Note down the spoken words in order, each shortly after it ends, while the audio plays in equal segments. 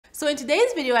So in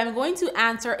today's video, I'm going to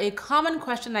answer a common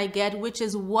question I get, which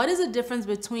is what is the difference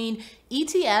between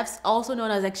ETFs, also known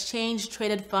as exchange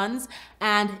traded funds,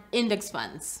 and index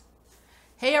funds?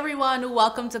 Hey everyone,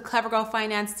 welcome to Clever Girl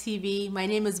Finance TV. My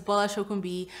name is Bola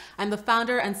Shokunbi. I'm the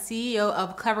founder and CEO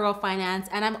of Clever Girl Finance,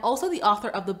 and I'm also the author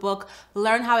of the book,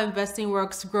 Learn How Investing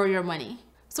Works, Grow Your Money.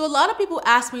 So a lot of people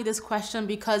ask me this question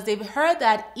because they've heard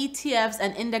that ETFs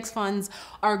and index funds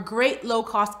are great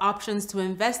low-cost options to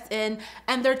invest in,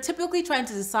 and they're typically trying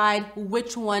to decide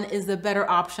which one is the better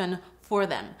option for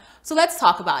them. So let's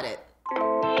talk about it.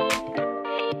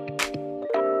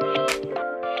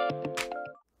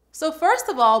 So first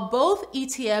of all, both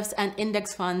ETFs and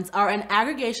index funds are an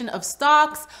aggregation of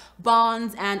stocks,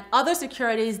 bonds, and other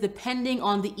securities depending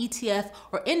on the ETF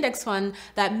or index fund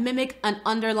that mimic an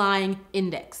underlying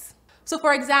index. So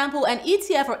for example, an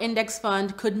ETF or index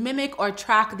fund could mimic or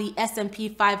track the S&P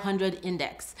 500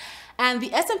 index. And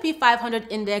the S&P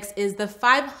 500 index is the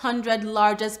 500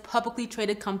 largest publicly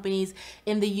traded companies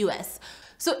in the US.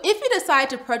 So if you decide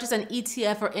to purchase an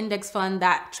ETF or index fund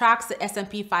that tracks the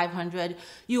S&P 500,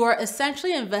 you are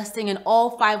essentially investing in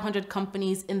all 500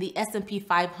 companies in the S&P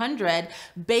 500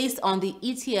 based on the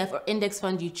ETF or index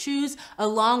fund you choose,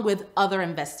 along with other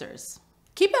investors.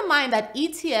 Keep in mind that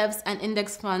ETFs and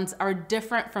index funds are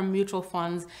different from mutual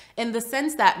funds in the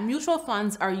sense that mutual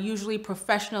funds are usually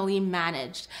professionally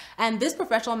managed. And this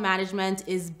professional management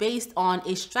is based on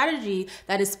a strategy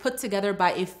that is put together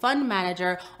by a fund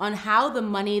manager on how the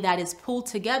money that is pulled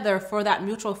together for that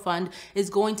mutual fund is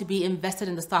going to be invested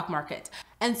in the stock market.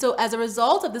 And so as a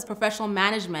result of this professional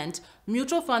management,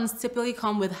 mutual funds typically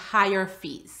come with higher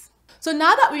fees. So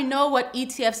now that we know what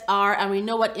ETFs are and we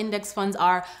know what index funds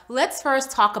are, let's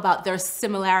first talk about their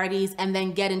similarities and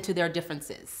then get into their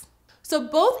differences. So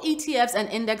both ETFs and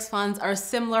index funds are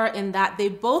similar in that they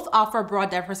both offer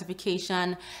broad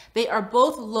diversification. They are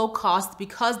both low cost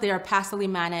because they are passively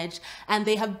managed, and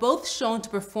they have both shown to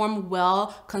perform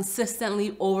well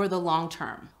consistently over the long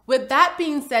term. With that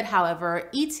being said, however,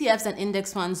 ETFs and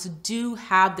index funds do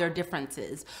have their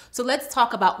differences. So let's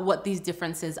talk about what these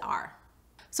differences are.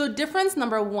 So difference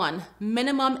number one,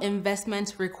 minimum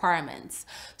investment requirements.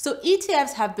 So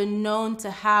ETFs have been known to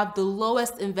have the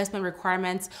lowest investment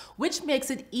requirements, which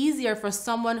makes it easier for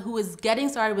someone who is getting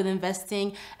started with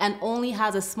investing and only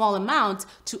has a small amount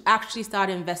to actually start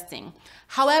investing.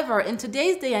 However, in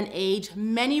today's day and age,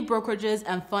 many brokerages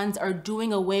and funds are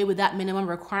doing away with that minimum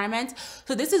requirement.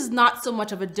 So this is not so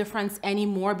much of a difference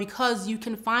anymore because you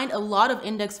can find a lot of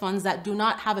index funds that do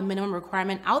not have a minimum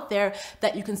requirement out there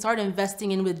that you can start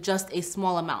investing in with just a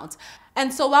small amount.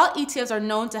 And so while ETFs are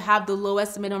known to have the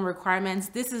lowest minimum requirements,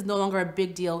 this is no longer a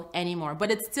big deal anymore, but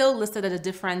it's still listed as a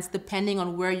difference depending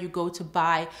on where you go to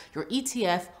buy your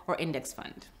ETF or index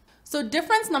fund. So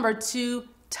difference number two,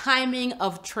 timing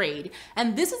of trade.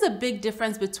 And this is a big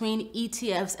difference between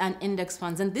ETFs and index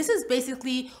funds. And this is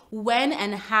basically when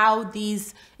and how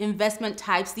these investment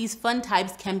types, these fund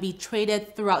types can be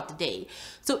traded throughout the day.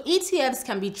 So ETFs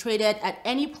can be traded at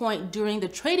any point during the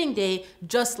trading day,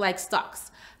 just like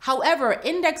stocks. However,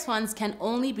 index funds can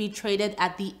only be traded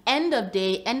at the end of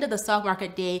the stock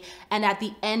market day, and at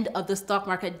the end of the stock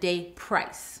market day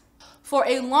price. For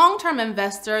a long-term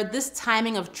investor, this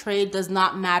timing of trade does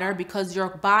not matter because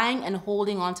you're buying and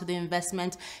holding on to the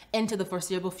investment into the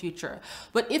foreseeable future.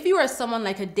 But if you are someone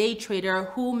like a day trader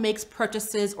who makes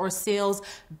purchases or sales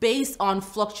based on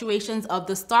fluctuations of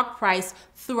the stock price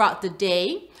throughout the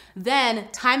day, then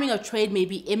timing of trade may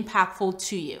be impactful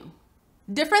to you.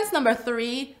 Difference number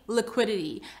three,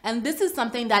 liquidity. And this is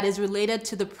something that is related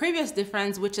to the previous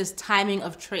difference, which is timing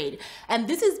of trade. And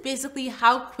this is basically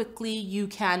how quickly you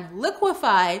can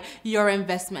liquefy your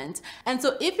investment. And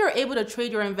so if you're able to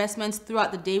trade your investments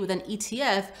throughout the day with an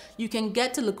ETF, you can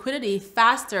get to liquidity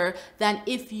faster than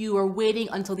if you are waiting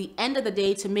until the end of the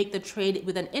day to make the trade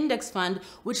with an index fund,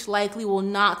 which likely will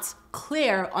not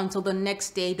clear until the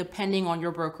next day, depending on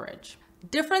your brokerage.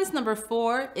 Difference number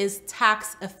four is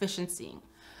tax efficiency.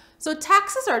 So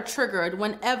taxes are triggered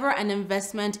whenever an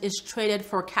investment is traded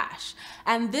for cash,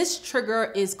 and this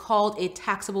trigger is called a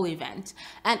taxable event.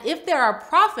 And if there are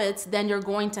profits, then you're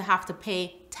going to have to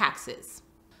pay taxes.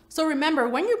 So remember,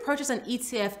 when you purchase an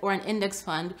ETF or an index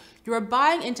fund, you're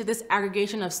buying into this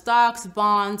aggregation of stocks,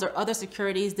 bonds, or other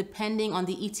securities depending on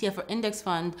the ETF or index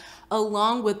fund,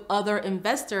 along with other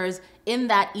investors in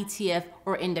that ETF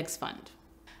or index fund.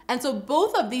 And so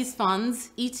both of these funds,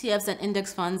 ETFs and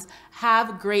index funds,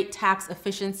 have great tax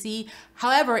efficiency.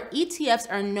 However, ETFs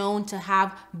are known to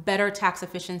have better tax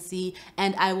efficiency,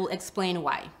 and I will explain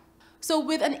why. So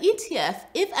with an ETF,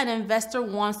 if an investor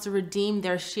wants to redeem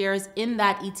their shares in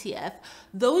that ETF,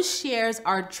 those shares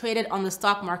are traded on the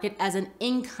stock market as an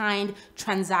in-kind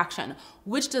transaction,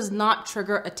 which does not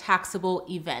trigger a taxable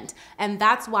event. And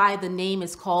that's why the name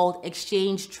is called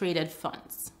exchange-traded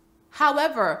funds.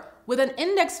 However, with an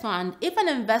index fund, if an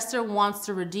investor wants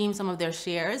to redeem some of their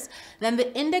shares, then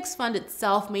the index fund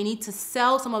itself may need to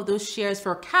sell some of those shares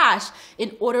for cash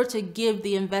in order to give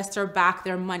the investor back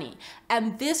their money.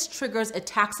 And this triggers a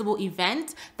taxable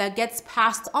event that gets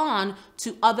passed on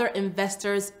to other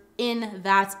investors in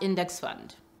that index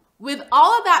fund. With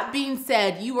all of that being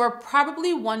said, you are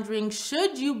probably wondering,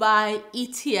 should you buy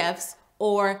ETFs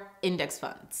or index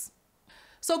funds?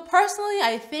 So personally,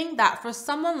 I think that for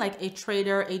someone like a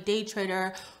trader, a day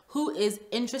trader, who is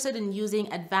interested in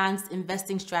using advanced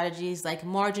investing strategies like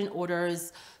margin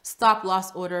orders, stop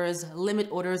loss orders, limit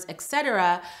orders,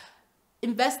 etc.,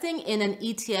 investing in an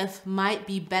ETF might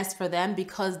be best for them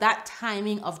because that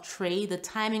timing of trade, the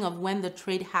timing of when the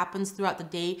trade happens throughout the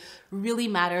day really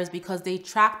matters because they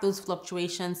track those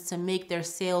fluctuations to make their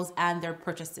sales and their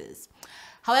purchases.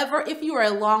 However, if you are a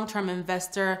long-term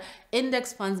investor,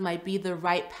 index funds might be the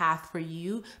right path for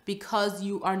you because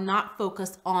you are not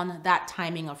focused on that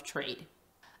timing of trade.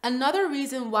 Another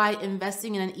reason why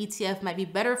investing in an ETF might be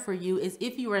better for you is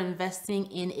if you are investing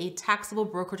in a taxable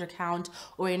brokerage account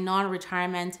or a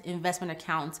non-retirement investment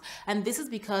account. And this is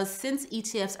because since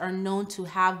ETFs are known to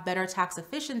have better tax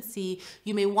efficiency,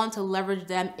 you may want to leverage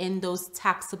them in those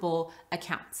taxable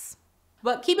accounts.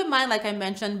 But keep in mind, like I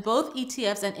mentioned, both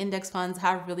ETFs and index funds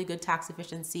have really good tax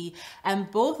efficiency,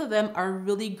 and both of them are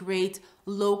really great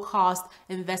low-cost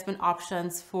investment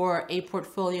options for a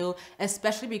portfolio,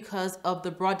 especially because of the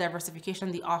broad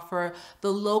diversification they offer,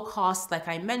 the low cost, like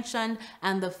I mentioned,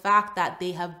 and the fact that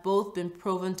they have both been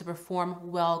proven to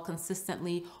perform well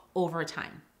consistently over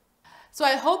time. So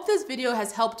I hope this video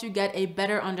has helped you get a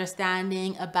better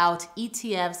understanding about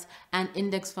ETFs and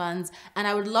index funds, and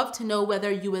I would love to know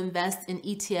whether you invest in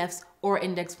ETFs or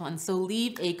index funds, so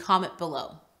leave a comment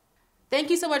below. Thank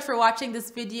you so much for watching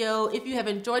this video. If you have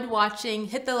enjoyed watching,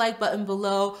 hit the like button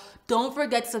below. Don't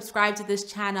forget to subscribe to this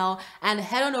channel and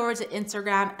head on over to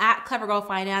Instagram at Clever Girl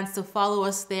Finance to follow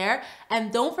us there.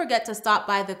 And don't forget to stop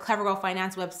by the Clever Girl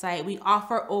Finance website. We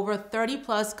offer over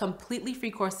 30+ completely free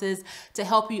courses to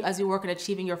help you as you work on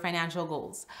achieving your financial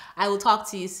goals. I will talk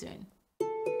to you soon.